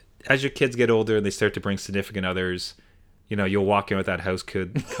as your kids get older and they start to bring significant others, you'll walk in with that house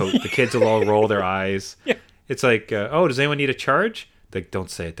coat. The kids will all roll their eyes. Yeah. It's like, oh, does anyone need a charge? Like, don't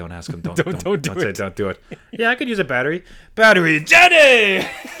say it. Don't ask them. Don't say it. Don't do it. Yeah, I could use a battery. Battery, Jenny!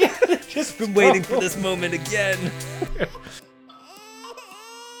 Just been waiting for this moment again.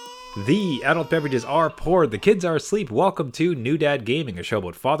 The adult beverages are poured. The kids are asleep. Welcome to New Dad Gaming, a show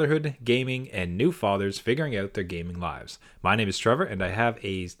about fatherhood, gaming, and new fathers figuring out their gaming lives. My name is Trevor, and I have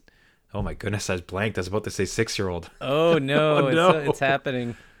a... Oh my goodness, I was blanked. I was about to say 6-year-old. Oh no, Oh, no. It's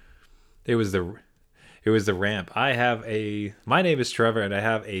happening. It was the ramp. My name is Trevor, and I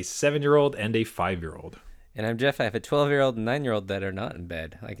have a 7-year-old and a 5-year-old. And I'm Jeff. I have a 12-year-old and 9-year-old that are not in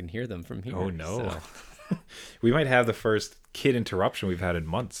bed. I can hear them from here. Oh no. So. We might have the first kid interruption we've had in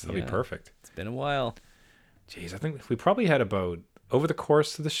months. That'll be perfect. It's been a while. Jeez, I think we probably had about, over the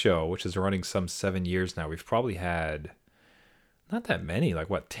course of the show, which is running some 7 years now, we've probably had not that many,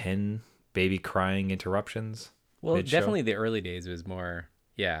 10 baby crying interruptions? Well, mid-show? definitely the early days was more,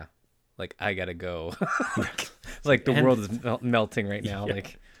 I gotta go. The world is melting right now. Yeah.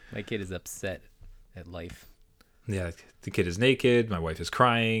 Like, my kid is upset at life. Yeah, the kid is naked, my wife is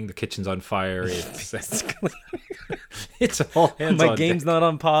crying, the kitchen's on fire. It's all hands My on game's deck. not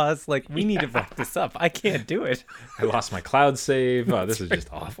on pause. Like, we need to wrap this up. I can't do it. I lost my cloud save. Oh, this is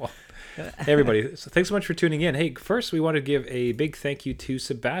just awful. Hey, everybody, so thanks so much for tuning in. Hey, first we want to give a big thank you to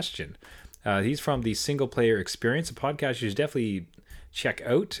Sebastian. He's from the Single Player Experience, a podcast you should definitely check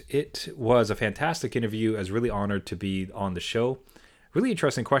out. It was a fantastic interview. I was really honored to be on the show. Really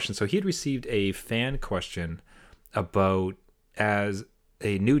interesting question. So he had received a fan question about, as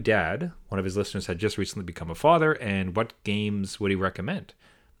a new dad, one of his listeners had just recently become a father, and what games would he recommend?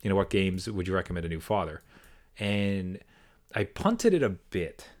 What games would you recommend a new father? And I punted it a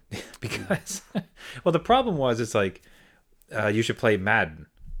bit because, well, the problem was, it's like, you should play Madden.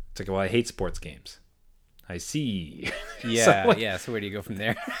 It's like, well, I hate sports games. I see. Yeah, so where do you go from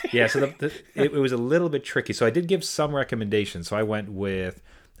there? Yeah, so it was a little bit tricky. So I did give some recommendations. So I went with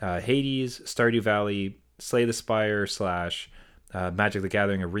Hades, Stardew Valley, Slay the Spire / Magic the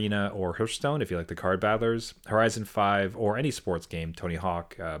Gathering Arena, or Hearthstone if you like the card battlers, Horizon 5, or any sports game, Tony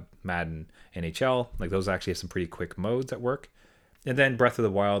Hawk, Madden, NHL. Those actually have some pretty quick modes that work. And then Breath of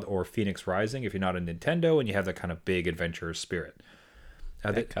the Wild or Phoenix Rising if you're not a Nintendo and you have that kind of big adventurous spirit.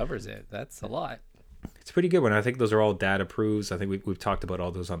 That covers it. That's a lot. It's a pretty good one. I think those are all dad approves. I think we've talked about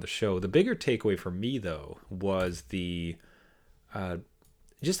all those on the show. The bigger takeaway for me, though, was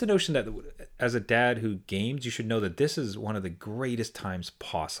just the notion that as a dad who games, you should know that this is one of the greatest times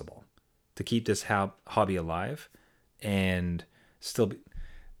possible to keep this hobby alive and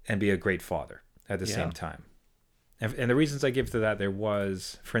be a great father at the same time. And the reasons I give to that, there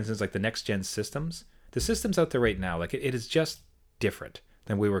was, for instance, the next gen systems. The systems out there right now, it is just different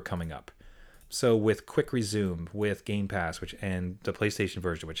than we were coming up. So with Quick Resume, with Game Pass, and the PlayStation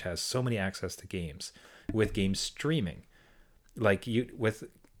version, which has so many access to games, with game streaming, with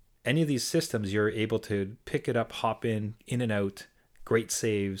any of these systems, you're able to pick it up, hop in and out, great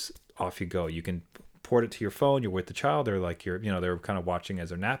saves, off you go. You can port it to your phone. You're with the child, or they're kind of watching as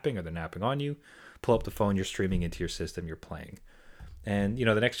they're napping, or they're napping on you. Pull up the phone, you're streaming into your system, you're playing. And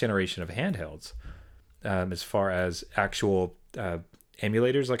the next generation of handhelds, as far as actual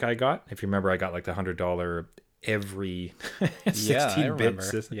emulators, I got, if you remember, I got the $100 every 16-bit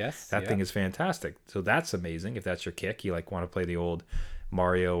system. Yes, that thing is fantastic. So that's amazing if that's your kick. You want to play the old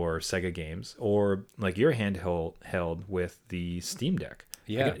Mario or Sega games, or your handheld with the Steam Deck.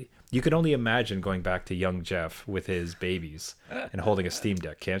 Yeah. You could only imagine going back to young Jeff with his babies and holding a Steam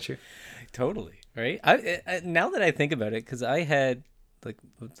Deck, can't you? Totally. Right. I now that I think about it, because I had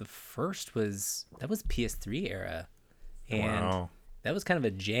the first was PS3 era, and wow. That was kind of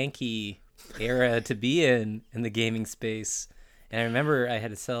a janky era to be in the gaming space. And I remember I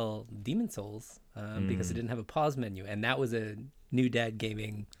had to sell Demon Souls because it didn't have a pause menu, and that was a new dad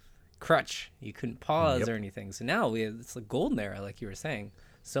gaming crutch. You couldn't pause or anything. So now it's a golden era, like you were saying.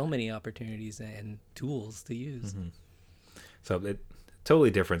 So many opportunities and tools to use. Mm-hmm. So it totally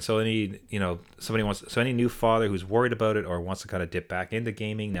different. So any new father who's worried about it or wants to kind of dip back into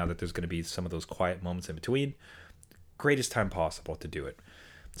gaming now that there's going to be some of those quiet moments in between, greatest time possible to do it.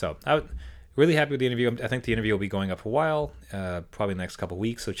 So I'm really happy with the interview. I think the interview will be going up a while, probably the next couple of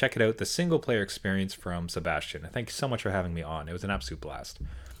weeks. So check it out, the Single Player Experience from Sebastian. Thank you so much for having me on. It was an absolute blast.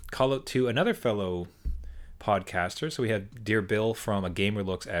 Call out to another fellow podcaster. So we had Dear Bill from A Gamer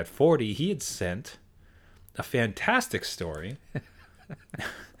Looks at 40. He had sent a fantastic story.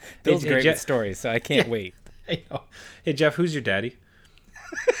 Bill's great at stories, so I can't wait. I know. Hey Jeff, who's your daddy?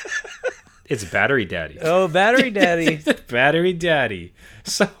 It's Battery Daddy. Oh, Battery Daddy. Battery Daddy.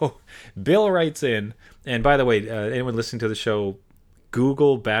 So Bill writes in, and by the way, anyone listening to the show,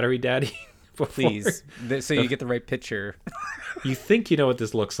 Google Battery Daddy. Please, so you get the right picture. You think you know what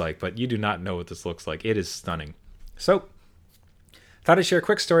this looks like, but you do not know what this looks like. It is stunning. So, thought I'd share a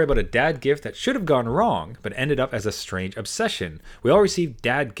quick story about a dad gift that should have gone wrong, but ended up as a strange obsession. We all receive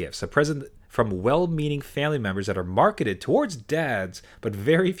dad gifts, a present from well-meaning family members that are marketed towards dads, but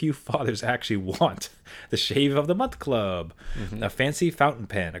very few fathers actually want. The Shave of the Month Club, a fancy fountain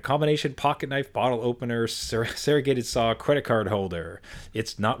pen, a combination pocket knife, bottle opener, surrogated saw, credit card holder.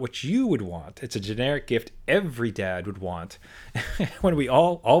 It's not what you would want. It's a generic gift every dad would want. When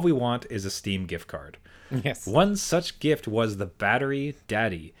all we want is a Steam gift card. Yes. One such gift was the Battery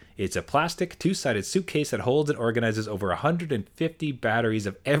Daddy. It's a plastic two-sided suitcase that holds and organizes over 150 batteries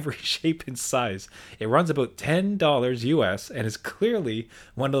of every shape and size. It runs about $10 US and is clearly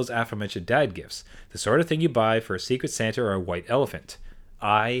one of those aforementioned dad gifts. The sort of thing you buy for a Secret Santa or a white elephant.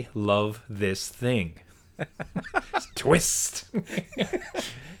 I love this thing. Twist.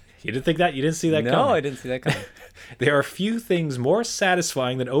 You didn't think that? You didn't see that coming? No, I didn't see that coming. There are few things more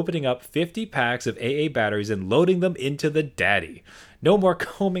satisfying than opening up 50 packs of AA batteries and loading them into the Daddy. No more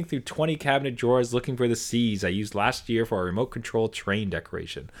combing through 20 cabinet drawers looking for the C's I used last year for a remote control train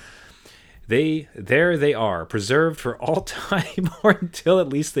decoration. There they are, preserved for all time or until at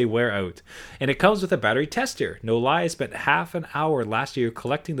least they wear out. And it comes with a battery tester. No lie, I spent half an hour last year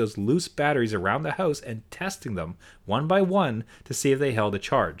collecting those loose batteries around the house and testing them one by one to see if they held a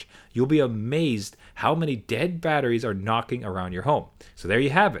charge. You'll be amazed how many dead batteries are knocking around your home. So there you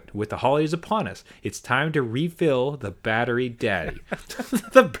have it. With the holidays upon us, it's time to refill the Battery Daddy.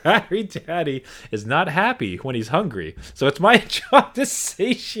 The Battery Daddy is not happy when he's hungry, so it's my job to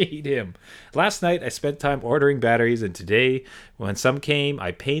satiate him. Last night, I spent time ordering batteries, and today, when some came,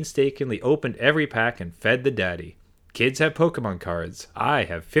 I painstakingly opened every pack and fed the Daddy. Kids have Pokemon cards. I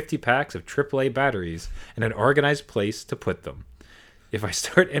have 50 packs of AAA batteries and an organized place to put them. If I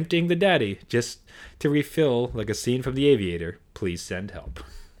start emptying the Daddy just to refill like a scene from The Aviator, please send help.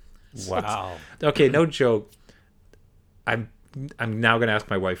 Wow. Okay, no joke. I'm now gonna ask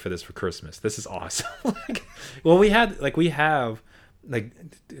my wife for this for Christmas. This is awesome. We have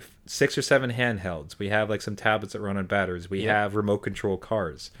 6 or 7 handhelds. We have like some tablets that run on batteries. We have remote control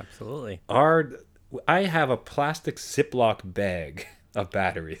cars. Absolutely. I have a plastic Ziploc bag of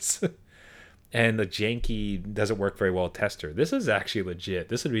batteries. And the janky doesn't work very well tester. This is actually legit.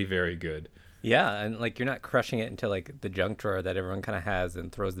 This would be very good. Yeah, and like you're not crushing it into like the junk drawer that everyone kind of has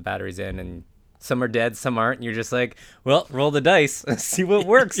and throws the batteries in, and some are dead, some aren't, and you're just like, well, roll the dice, see what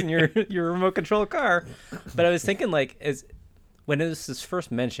works in your remote control car. But I was thinking when this was first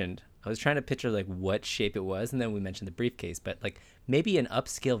mentioned, I was trying to picture like what shape it was, and then we mentioned the briefcase, but like maybe an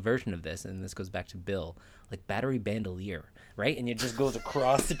upscale version of this, and this goes back to Bill, like battery bandolier, right? And it just goes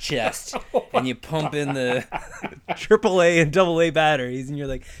across the chest, and you pump in the AAA and AA batteries, and you're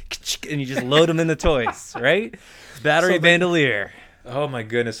like, and you just load them in the toys, right? Battery bandolier. Oh my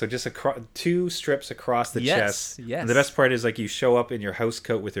goodness! So just 2 strips across the chest. Yes. And the best part is like you show up in your house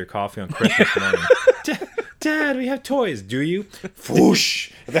coat with your coffee on Christmas morning. Dad, we have toys. Do you?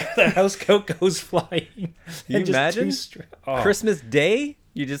 Whoosh! The house coat goes flying. Can you imagine? Oh. Christmas Day,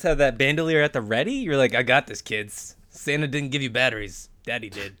 you just have that bandolier at the ready. You're like, I got this, kids. Santa didn't give you batteries. Daddy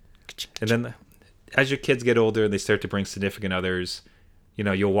did. And then as your kids get older and they start to bring significant others,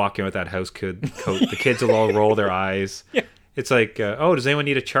 you'll walk in with that house coat. The kids will all roll their eyes. Yeah. It's like, oh, does anyone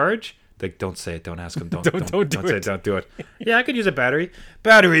need a charge? Like, don't say it. Don't ask them. Don't say it. Don't do it. Yeah, I could use a battery.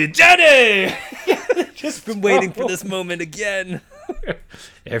 Battery Daddy! Just been waiting for this moment again.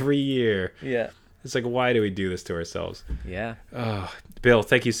 Every year. Yeah. It's like, why do we do this to ourselves? Yeah. Oh, Bill,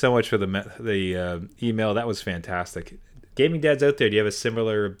 thank you so much for the email. That was fantastic. Gaming dads out there, do you have a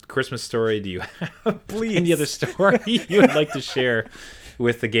similar Christmas story? Do you have any other story you would like to share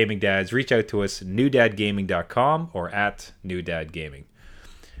with the gaming dads? Reach out to us, newdadgaming.com or at newdadgaming.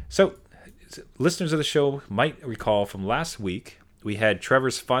 So, listeners of the show might recall from last week, we had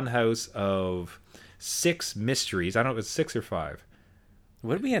Trevor's Funhouse of 6 mysteries. I don't know if it's 6 or 5.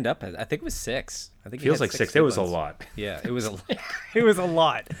 What did we end up at? I think it was 6. I think feels like 6. It was a lot. Yeah, it was a it was a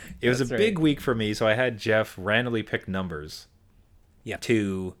lot. It was a big week for me, so I had Jeff randomly pick numbers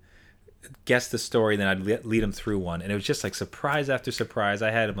to guess the story, then I'd lead him through one, and it was just like surprise after surprise.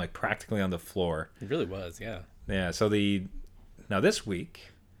 I had him like practically on the floor. It really was, yeah. Yeah, so this week,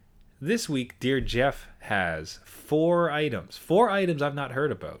 dear Jeff has 4 items. 4 items I've not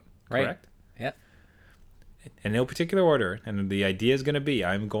heard about, correct? Yeah. In no particular order, and the idea is going to be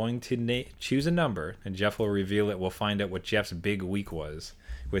I'm going to choose a number, and Jeff will reveal it. We'll find out what Jeff's big week was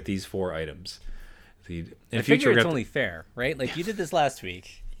with these 4 items. I figure it's only fair, right? Like you did this last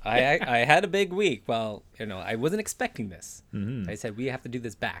week. I had a big week. Well, I wasn't expecting this. I said we have to do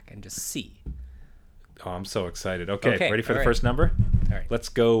this back and just see. Oh, I'm so excited. Okay, ready for the right. first number? All right. Let's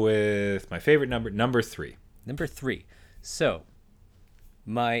go with my favorite number 3. Number 3. So,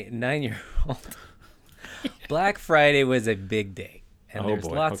 my 9-year-old. Black Friday was a big day, and there's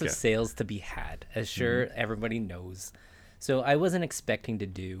lots of sales to be had, as sure everybody knows. So I wasn't expecting to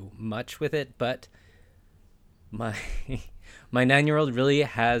do much with it, but my 9-year-old really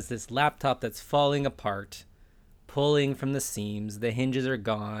has this laptop that's falling apart, pulling from the seams. The hinges are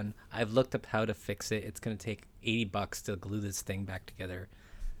gone. I've looked up how to fix it. It's going to take $80 to glue this thing back together.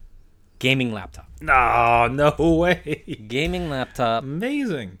 Gaming laptop. No way. Gaming laptop.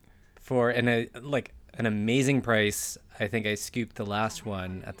 Amazing. For an amazing price. I think I scooped the last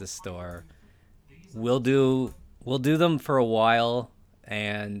one at the store. We'll do them for a while,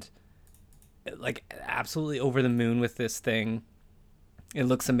 and absolutely over the moon with this thing. It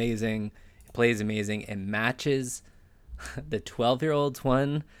looks amazing. It plays amazing. It matches the 12-year-old's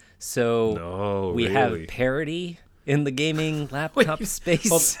one. So we have parity in the gaming laptop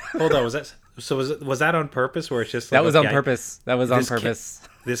space. Hold on. Was that on purpose? Where it's just that was on purpose. That was on purpose.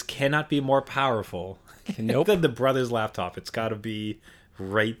 This cannot be more powerful than the brother's laptop. It's got to be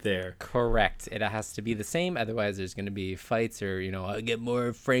right there. Correct. It has to be the same. Otherwise, there's going to be fights, or I get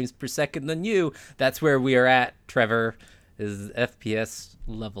more frames per second than you. That's where we are at, Trevor, is FPS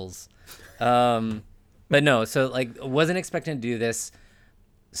levels. But no. So wasn't expecting to do this.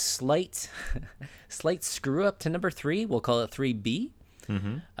 Slight screw up to number 3. We'll call it 3B.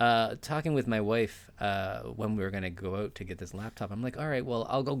 Talking with my wife when we were going to go out to get this laptop, I'm like, all right, well,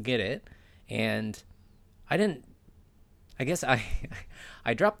 I'll go get it. And I guess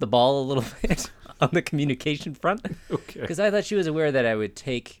I dropped the ball a little bit on the communication front. Okay. Because I thought she was aware that I would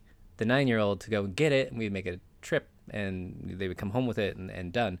take the 9-year-old to go get it, and we'd make a trip, and they would come home with it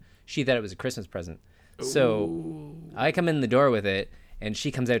and done. She thought it was a Christmas present. So I come in the door with it, and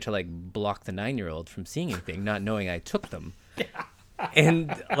she comes out to block the 9-year-old from seeing anything, not knowing I took them. And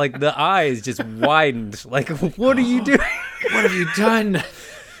the eyes just widened. What are you doing? What have you done?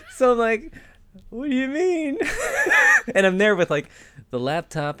 So I'm like, what do you mean? And I'm there with the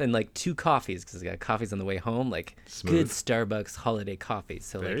laptop and 2 coffees, because I got coffees on the way home, Smooth. Good Starbucks holiday coffees.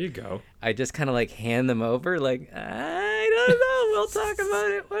 So there you go. I just kind of hand them over. I don't know. We'll talk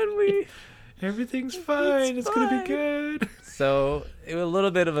about it when we. Everything's fine. It's gonna be good. So it was a little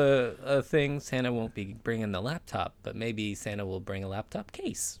bit of a thing. Santa won't be bringing the laptop, but maybe Santa will bring a laptop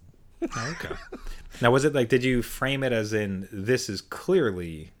case. Okay. Now, was it did you frame it as in, this is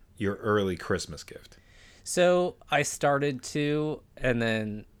clearly your early Christmas gift? So I started to, and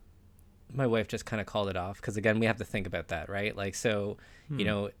then my wife just kind of called it off, because again, we have to think about that, right?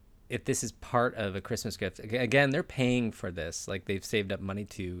 If this is part of a Christmas gift, again, they're paying for this. They've saved up money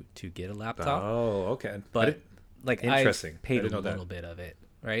to get a laptop. Oh, okay. But interesting. I've paid a little bit of it,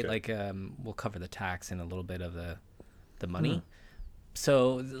 right? Okay. We'll cover the tax and a little bit of the money.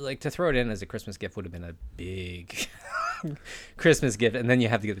 So to throw it in as a Christmas gift would have been a big Christmas gift, and then you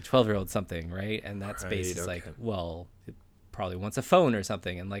have to get the 12-year-old something, right? And that space is it probably wants a phone or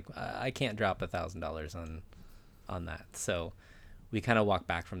something, and I can't drop $1,000 on that. So we kind of walked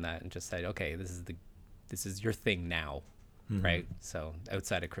back from that and just said, okay, this is your thing now, right? So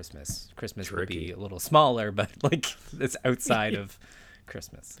outside of Christmas would be a little smaller, but it's outside of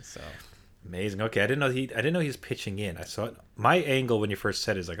Christmas. So amazing. Okay, I didn't know he was pitching in. I saw it. My angle when you first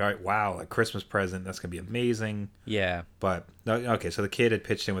said it is all right, wow, a Christmas present, that's gonna be amazing. Yeah. But no, okay, so the kid had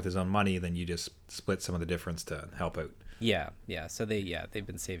pitched in with his own money, then you just split some of the difference to help out. Yeah. So they've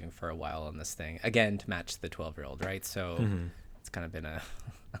been saving for a while on this thing, again, to match the 12-year-old, right? So it's kind of been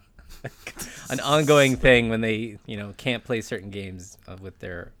an ongoing thing when they can't play certain games with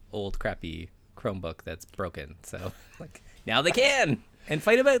their old crappy Chromebook that's broken. So now they can. And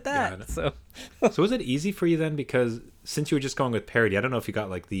fight about that. So was it easy for you then? Because since you were just going with parity, I don't know if you got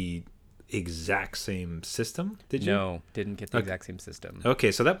the exact same system. Did you? No, didn't get the exact same system.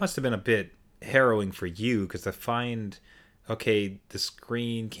 Okay, so that must have been a bit harrowing for you, because to find, okay, the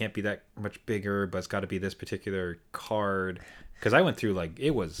screen can't be that much bigger, but it's got to be this particular card. Because I went through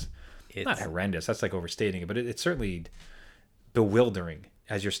it's not horrendous. That's overstating it, but it's certainly bewildering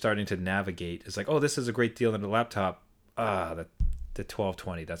as you're starting to navigate. It's oh, this is a great deal on the laptop. The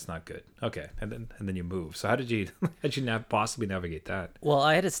 1220, that's not good. Okay, and then you move. So how did you possibly navigate that? Well,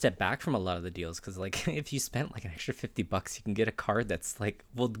 I had to step back from a lot of the deals, because if you spent an extra $50, you can get a card that's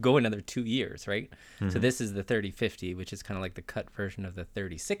will go another 2 years, right? So this is the 3050, which is kind of the cut version of the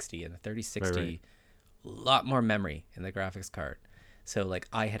 3060, and the 3060, a lot more memory in the graphics card. So like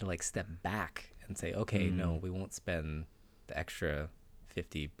I had to like step back and say, okay, no, we won't spend the extra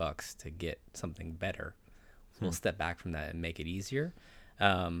 $50 to get something better. We'll step back from that and make it easier.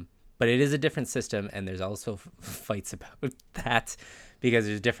 But it is a different system, and there's also fights about that because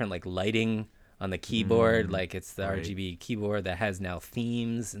there's different like lighting on the keyboard. Like it's the RGB keyboard that has now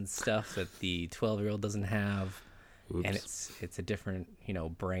themes and stuff that the 12-year-old doesn't have. Oops. And it's a different,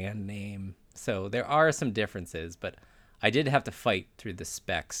 brand name. So there are some differences, but I did have to fight through the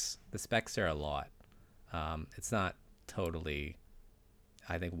specs. The specs are a lot. It's not totally,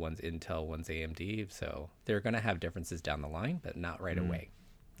 I think one's Intel, one's AMD. So they're going to have differences down the line, but not right away.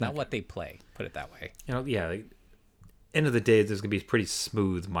 Not what they play, put it that way. Yeah. Like, end of the day, there's going to be pretty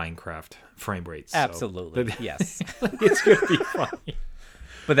smooth Minecraft frame rates. Absolutely. Yes. It's going to be funny.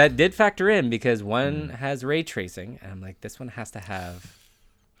 But that did factor in because one has ray tracing, and I'm like, this one has to have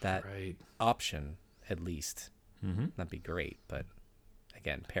that option at least. That'd be great, but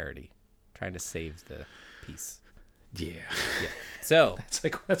again, parity, trying to save the piece. Yeah. So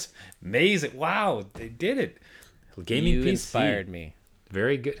that's amazing. Wow, they did it. Gaming you PC inspired me.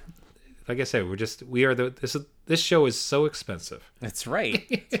 Very good. Like I said, this show is so expensive. That's right.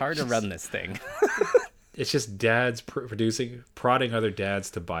 It's hard to run this thing. It's just dads prodding other dads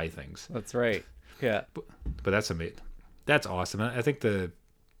to buy things. That's right. Yeah. But that's amazing. That's awesome. I think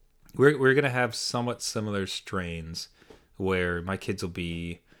we're gonna have somewhat similar strains where my kids will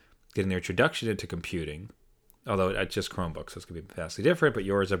be getting their introduction into computing, although it's just Chromebooks, so it's gonna be vastly different. But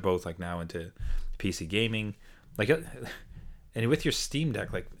yours are both like now into PC gaming, like, and with your Steam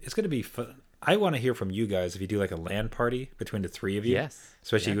Deck, like it's gonna be fun. I want to hear from you guys if you do like a LAN party between the three of you. Yes.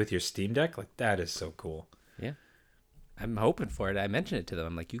 Especially with your Steam Deck. Like that is so cool. Yeah. I'm hoping for it. I mentioned it to them.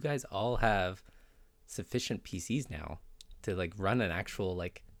 I'm like, you guys all have sufficient PCs now to like run an actual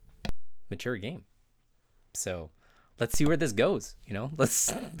like mature game. So let's see where this goes.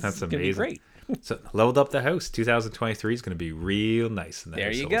 That's amazing. Gonna be great. So leveled up the house. 2023 is going to be real nice. In the there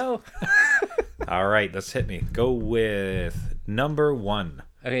household. You go. All right, let's hit me. Go with number 1.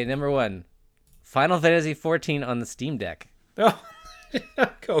 Okay, number 1. Final Fantasy 14 on the Steam Deck. Oh,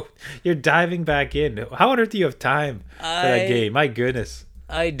 go! You're diving back in. How on earth do you have time for that game? My goodness.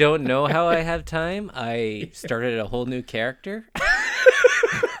 I don't know how I have time. I started a whole new character.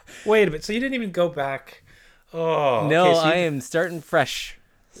 Wait a minute. So you didn't even go back? Oh no! Okay, so I am starting fresh.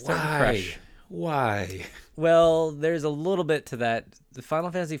 Why? Well, there's a little bit to that. The Final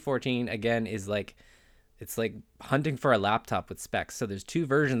Fantasy 14 again is like. It's like hunting for a laptop with specs. So there's 2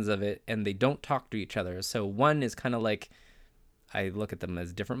 versions of it, and they don't talk to each other. So one is kind of like, I look at them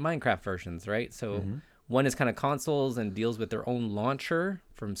as different Minecraft versions, right? So one is kind of consoles and deals with their own launcher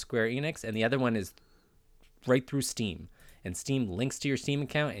from Square Enix, and the other one is right through Steam. And Steam links to your Steam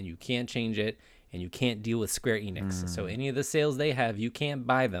account, and you can't change it, and you can't deal with Square Enix. So any of the sales they have, you can't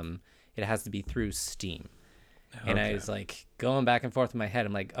buy them. It has to be through Steam. Okay. And I was like going back and forth in my head.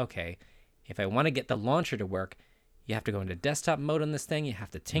 I'm like, okay, if I want to get the launcher to work, you have to go into desktop mode on this thing. You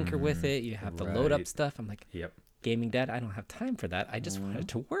have to tinker with it. You have to load up stuff. I'm like, gaming dad, I don't have time for that. I just want it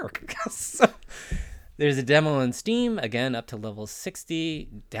to work. So there's a demo on Steam, again, up to level 60.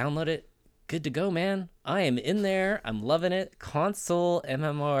 Download it. Good to go, man. I am in there. I'm loving it. Console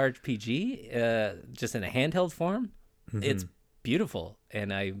MMORPG, just in a handheld form. It's beautiful.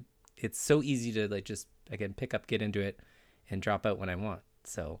 And it's so easy to like just, again, pick up, get into it, and drop out when I want.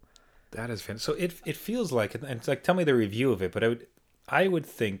 So... That is fantastic. So it feels like, and it's like, tell me the review of it, but I would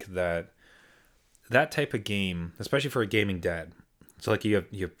think that type of game, especially for a gaming dad, so like you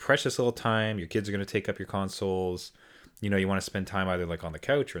have precious little time, your kids are going to take up your consoles, you want to spend time either like on the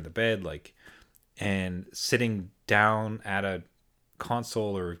couch or in the bed, like, and sitting down at a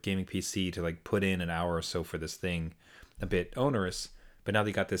console or gaming PC to like put in an hour or so for this thing, a bit onerous, but now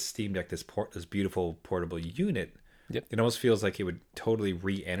they got this Steam Deck, this beautiful portable unit. Yep. It almost feels like it would totally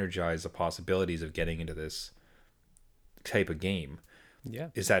re-energize the possibilities of getting into this type of game. Yeah.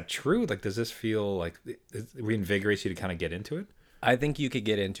 Is that true? Like, does this feel like it reinvigorates you to kind of get into it? I think you could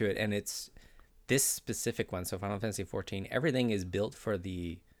get into it, and it's this specific one. So Final Fantasy 14, everything is built for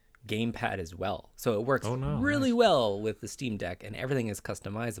the gamepad as well. So it works really well with the Steam Deck, and everything is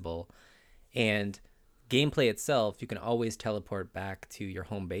customizable. And gameplay itself, you can always teleport back to your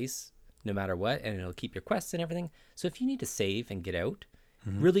home base no matter what, and it'll keep your quests and everything. So if you need to save and get out,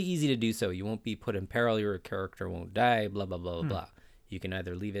 really easy to do so. You won't be put in peril, your character won't die, blah, blah, blah, blah. You can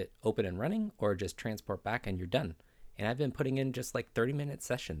either leave it open and running or just transport back and you're done. And I've been putting in just like 30-minute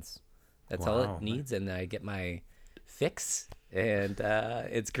sessions. That's all it needs, and I get my fix, and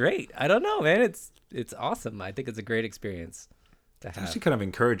it's great. I don't know, man. It's awesome. I think it's a great experience to have. It's actually kind of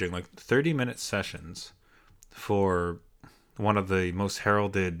encouraging, like 30-minute sessions for one of the most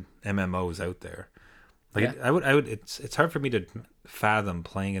heralded MMOs out there. Like Yeah. I would. It's hard for me to fathom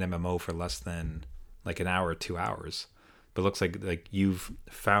playing an MMO for less than like an hour, 2 hours. But it looks like you've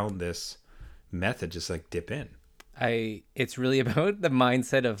found this method, just like dip in. It's really about the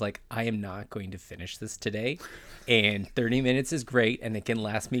mindset of like, I am not going to finish this today, and 30 minutes is great, and it can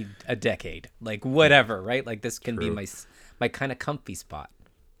last me a decade, like whatever, right? Like this can be True. my kind of comfy spot,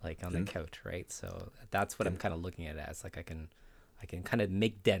 like on the couch, right? So that's what I'm kind of looking at it as, like I can kind of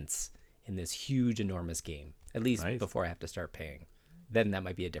make dents in this huge, enormous game, at least Nice. before I have to start paying. Then that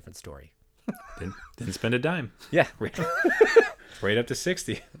might be a different story. Didn't spend a dime. Yeah, Right up to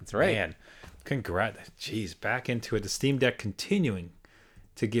 60. That's right. Man, congrats. Jeez, back into it. The Steam Deck continuing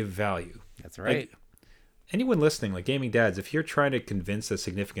to give value. that's right. Like, anyone listening, like gaming dads, if you're trying to convince a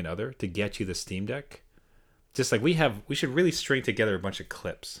significant other to get you the Steam Deck, just like we should really string together a bunch of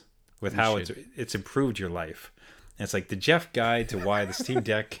clips with how it's improved your life. And it's like the Jeff guide to why the Steam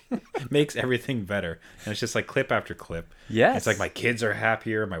Deck makes everything better. And it's just like clip after clip. Yes. It's like my kids are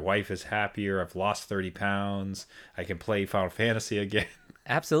happier, my wife is happier, I've lost 30 pounds, I can play Final Fantasy again.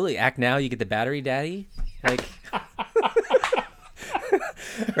 Absolutely. Act now, you get the battery daddy. Like,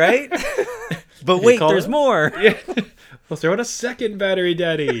 right? But wait, call there's it? more. Yeah. We'll throw in a second battery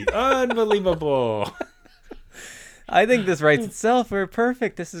daddy. Unbelievable. I think this writes itself. We're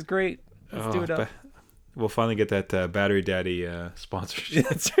perfect. This is great. Let's do it up. But we'll finally get that battery daddy sponsorship.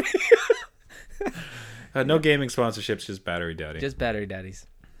 That's right. No gaming sponsorships, just battery daddy. Just battery daddies.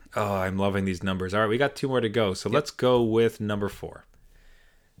 Oh, I'm loving these numbers. All right, we got 2 more to go. So let's go with number 4.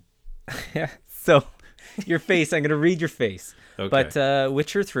 Yeah. So, your face. I'm gonna read your face. Okay. But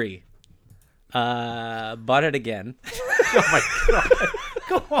Witcher 3. Bought it again. Oh my god.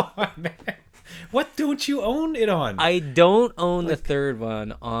 Come on, man. What don't you own it on? I don't own the third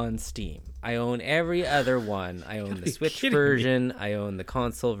one on Steam. I own every other one. I own the be Switch kidding me. version. I own the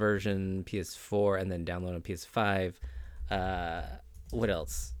console version, PS4, and then download on PS5. What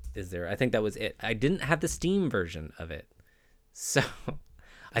else is there? I think that was it. I didn't have the Steam version of it. So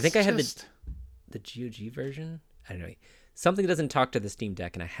I think I had the GOG version. I don't know. Something doesn't talk to the Steam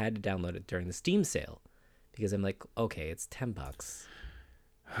Deck, and I had to download it during the Steam sale because I'm like, okay, it's $10.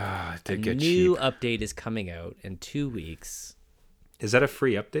 It A did get new cheap. update is coming out in 2 weeks. Is that a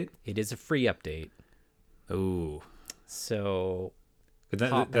free update? It is a free update. Ooh. So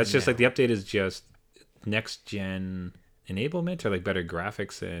But that's just like the update is just next gen enablement or like better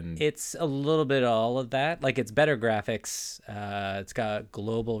graphics and it's a little bit of all of that. Like it's better graphics. It's got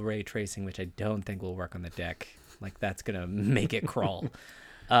global ray tracing, which I don't think will work on the deck. Like that's going to make it crawl.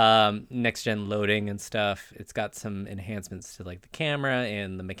 Next gen loading and stuff. It's got some enhancements to like the camera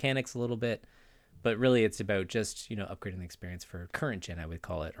and the mechanics a little bit. But really it's about just, upgrading the experience for current gen, I would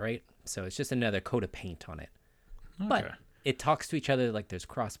call it, right? So it's just another coat of paint on it. But Okay. it talks to each other, like there's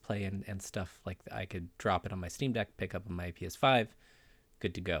crossplay and stuff. Like I could drop it on my Steam Deck, pick up on my PS5,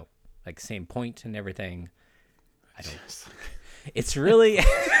 good to go. Like same point and everything. I don't. It's really.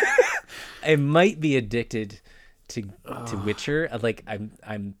 I might be addicted to Witcher. Like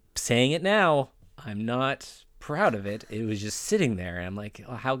I'm saying it now. I'm not proud of it. It was just sitting there, and I'm like,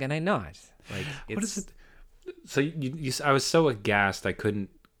 oh, how can I not? Like, it's, What is it? So I was so aghast I couldn't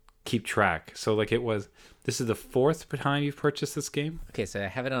keep track. So like this is the 4th time you've purchased this game? Okay, so I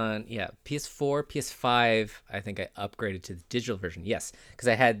have it on, PS4, PS5. I think I upgraded to the digital version. Yes, because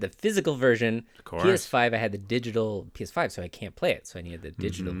I had the physical version. Of course. PS5, I had the digital PS5, so I can't play it. So I needed the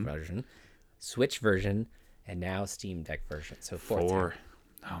digital version, Switch version, and now Steam Deck version. So 4th 4. time.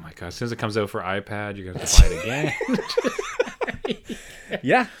 Oh my god! As soon as it comes out for iPad, you're gonna have to buy it again.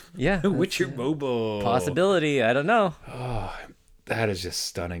 Yeah. Witcher Mobile Possibility. I don't know. That is just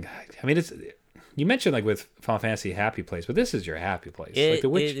stunning. I mean, you mentioned like with Final Fantasy Happy Place, but this is your happy place. Like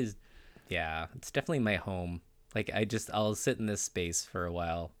the It is. Yeah, it's definitely my home. Like I'll sit in this space for a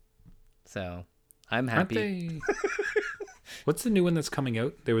while. So I'm aren't happy. they? What's the new one that's coming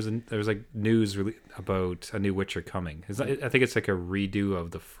out? There was like news about a new Witcher coming. I think it's like a redo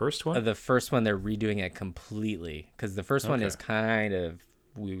of the first one. The first one, they're redoing it completely because the first one is kind of,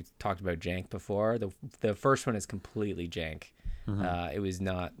 we talked about jank before. The first one is completely jank. It was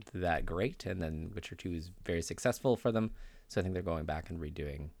not that great, and then Witcher 2 is very successful for them. So I think they're going back and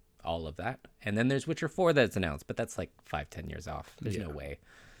redoing all of that. And then there's Witcher 4 that's announced, but that's like 5-10 years off. There's no way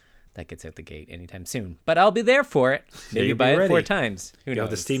that gets out the gate anytime soon. But I'll be there for it. Maybe you'll be buy it 4 ready. times. Who You knows?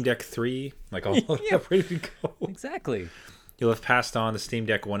 have the Steam Deck 3, like all ready to go. Exactly. You'll have passed on the Steam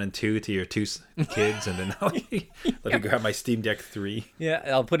Deck 1 and 2 to your 2 kids, and then let me grab my Steam Deck 3. Yeah,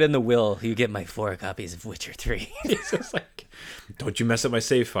 I'll put in the will. You get my 4 copies of Witcher 3. It's just like, don't you mess up my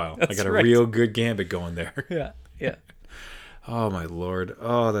save file. I got a right. real good Gambit going there. Yeah. Oh my lord.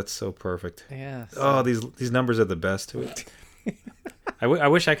 Oh, that's so perfect. Yeah. Oh, these numbers are the best. I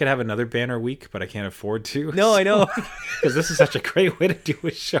wish I could have another banner week, but I can't afford to. No, I know. Because this is such a great way to do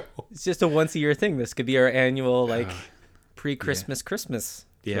a show. It's just a once a year thing. This could be our annual pre-Christmas Christmas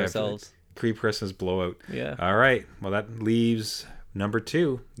to ourselves. Pre-Christmas blowout. Yeah. All right. Well, that leaves number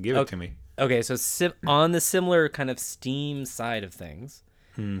 2. Give it to me. Okay, so on the similar kind of Steam side of things,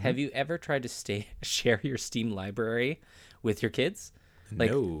 have you ever tried to share your Steam library with your kids?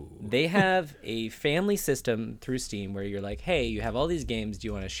 No. They have a family system through Steam where you're like, hey, you have all these games. Do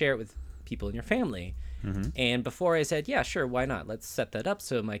you want to share it with people in your family? And before I said, yeah, sure, why not? Let's set that up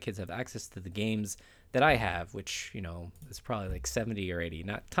so my kids have access to the games that I have, which, is probably like 70 or 80.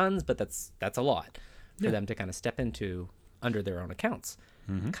 Not tons, but that's a lot for them to kind of step into under their own accounts.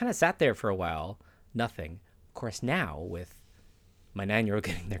 Kind of sat there for a while, nothing. Of course, now with my 9-year-old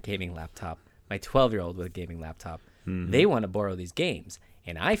getting their gaming laptop, my 12-year-old with a gaming laptop, they want to borrow these games.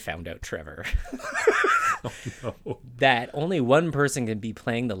 And I found out, Trevor, that only one person can be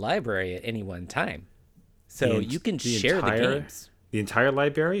playing the library at any one time. So you can share the games. The entire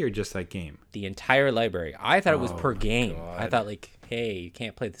library or just that game? The entire library. I thought it was per game. God. I thought hey, you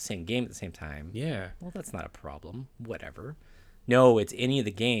can't play the same game at the same time. Yeah. Well, that's not a problem. Whatever. No, it's any of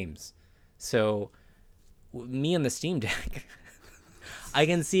the games. So me and the Steam Deck, I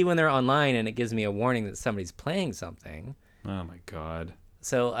can see when they're online and it gives me a warning that somebody's playing something. Oh my God.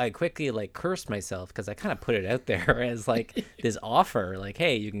 So I quickly cursed myself because I kind of put it out there as this offer,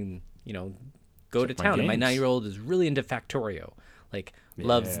 hey, you can, go to town. And my 9-year-old is really into Factorio,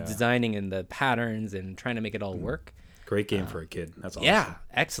 loves designing and the patterns and trying to make it all work. Great game for a kid. That's awesome. Yeah,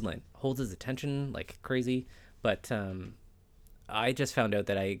 excellent. Holds his attention like crazy. But I just found out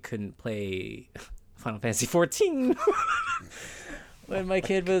that I couldn't play Final Fantasy 14 when my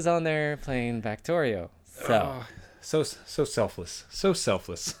kid was on there playing Factorio. So selfless. So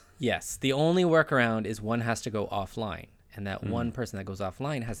selfless. Yes. The only workaround is one has to go offline. And that one person that goes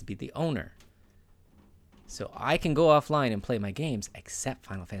offline has to be the owner. So I can go offline and play my games, except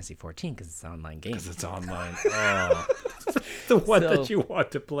Final Fantasy 14 because it's an online game. Because it's online. Oh. The one that you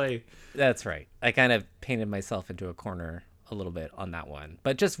want to play. That's right. I kind of painted myself into a corner a little bit on that one.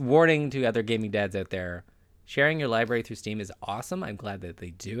 But just warning to other gaming dads out there, sharing your library through Steam is awesome. I'm glad that they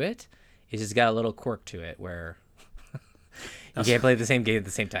do it. It's just got a little quirk to it where you can't play the same game at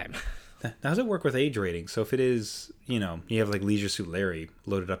the same time. Now, how does it work with age rating? So if it is, you have Leisure Suit Larry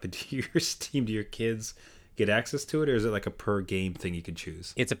loaded up into your Steam, do your kids get access to it, or is it a per game thing you can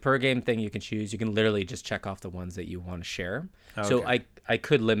choose? It's a per game thing you can choose. You can literally just check off the ones that you want to share. Okay. So I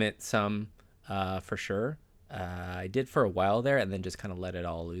could limit some for sure. I did for a while there and then just kind of let it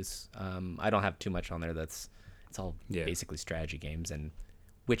all loose. I don't have too much on there. It's all basically strategy games, and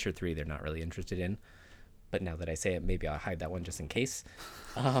Witcher 3 they're not really interested in. But now that I say it, maybe I'll hide that one just in case.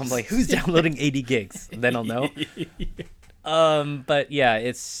 Who's downloading 80 gigs? Then I'll know. But yeah,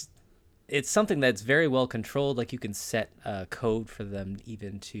 it's something that's very well controlled. You can set a code for them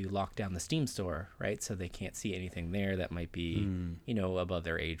even to lock down the Steam store, right? So they can't see anything there that might be, above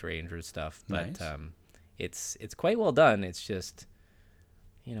their age range or stuff. But nice. It's quite well done. It's just,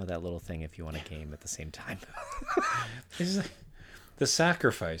 that little thing if you want to game at the same time. The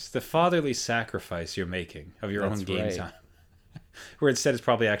sacrifice, the fatherly sacrifice you're making of your own game time. Where instead it's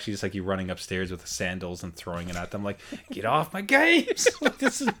probably actually just you running upstairs with the sandals and throwing it at them get off my games.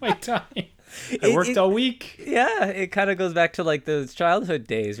 This is my time. I worked all week. Yeah, it kind of goes back to those childhood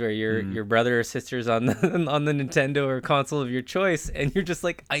days where your brother or sister's on the Nintendo or console of your choice and you're just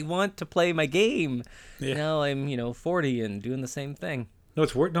I want to play my game. Yeah. Now I'm 40 and doing the same thing. No,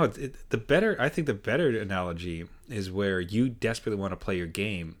 it's worth. No, I think the better analogy is where you desperately want to play your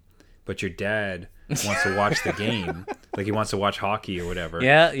game, but your dad wants to watch the game, he wants to watch hockey or whatever.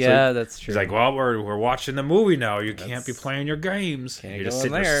 Yeah, that's true. He's well, we're watching the movie now. You can't be playing your games. You're just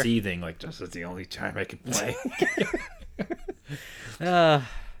sitting there seething, this is the only time I can play. No,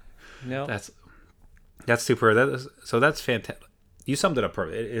 that's super. That's fantastic. You summed it up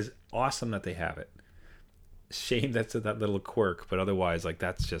perfect. It is awesome that they have it. Shame that's that little quirk, but otherwise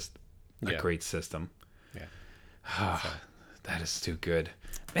that's just a great system. That is too good,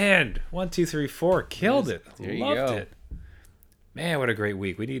 man. 1, 2, 3, 4 killed it. Loved it, man. What a great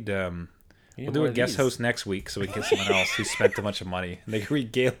week. We need we'll do a guest host next week so we can get someone else who spent a bunch of money and they can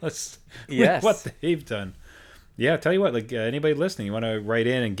regale us with what they've done. Yeah, tell you what, anybody listening, you want to write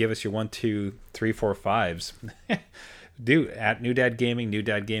in and give us your 1, 2, 3, 4, 5s, do at New Dad Gaming,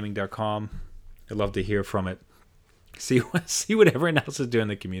 newdadgaming.com. I'd love to hear from it. See what everyone else is doing in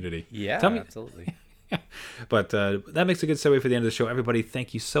the community. Yeah, absolutely. But that makes a good segue for the end of the show. Everybody,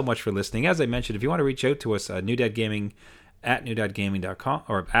 thank you so much for listening. As I mentioned, if you want to reach out to us, New Dad Gaming at newdadgaming.com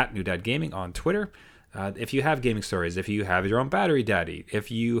or at newdadgaming on Twitter. If you have gaming stories, if you have your own battery daddy,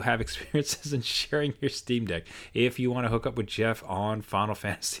 if you have experiences in sharing your Steam Deck, if you want to hook up with Jeff on Final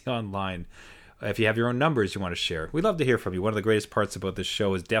Fantasy Online, if you have your own numbers you want to share, we'd love to hear from you. One of the greatest parts about this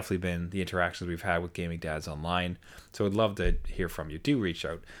show has definitely been the interactions we've had with Gaming Dads Online. So we'd love to hear from you. Do reach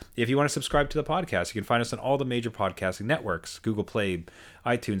out. If you want to subscribe to the podcast, you can find us on all the major podcasting networks, Google Play,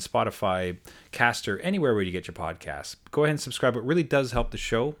 iTunes, Spotify, Caster, anywhere where you get your podcasts. Go ahead and subscribe. It really does help the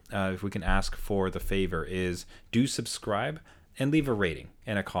show. If we can ask for the favor, is do subscribe and leave a rating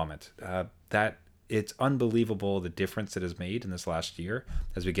and a comment. It's unbelievable the difference it has made in this last year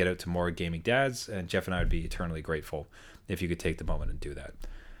as we get out to more gaming dads, and Jeff and I would be eternally grateful if you could take the moment and do that.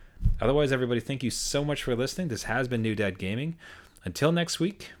 Otherwise, everybody, thank you so much for listening. This has been New Dad Gaming. Until next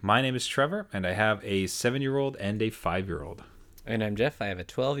week, my name is Trevor, and I have a 7-year-old and a 5-year-old. And I'm Jeff. I have a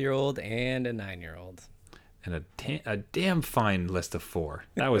 12-year-old and a 9-year-old. And a damn fine list of 4.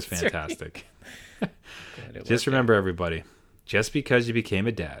 That was fantastic. Right. Just remember, everybody, just because you became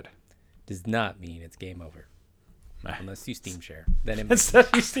a dad does not mean it's game over. Unless you Steam share. Then it Instead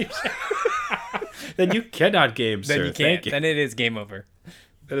you Steam share. Then you cannot game, sir. Then you can't. Then it is game over.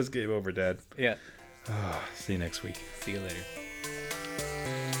 That is game over, Dad. Yeah. See you next week. See you later.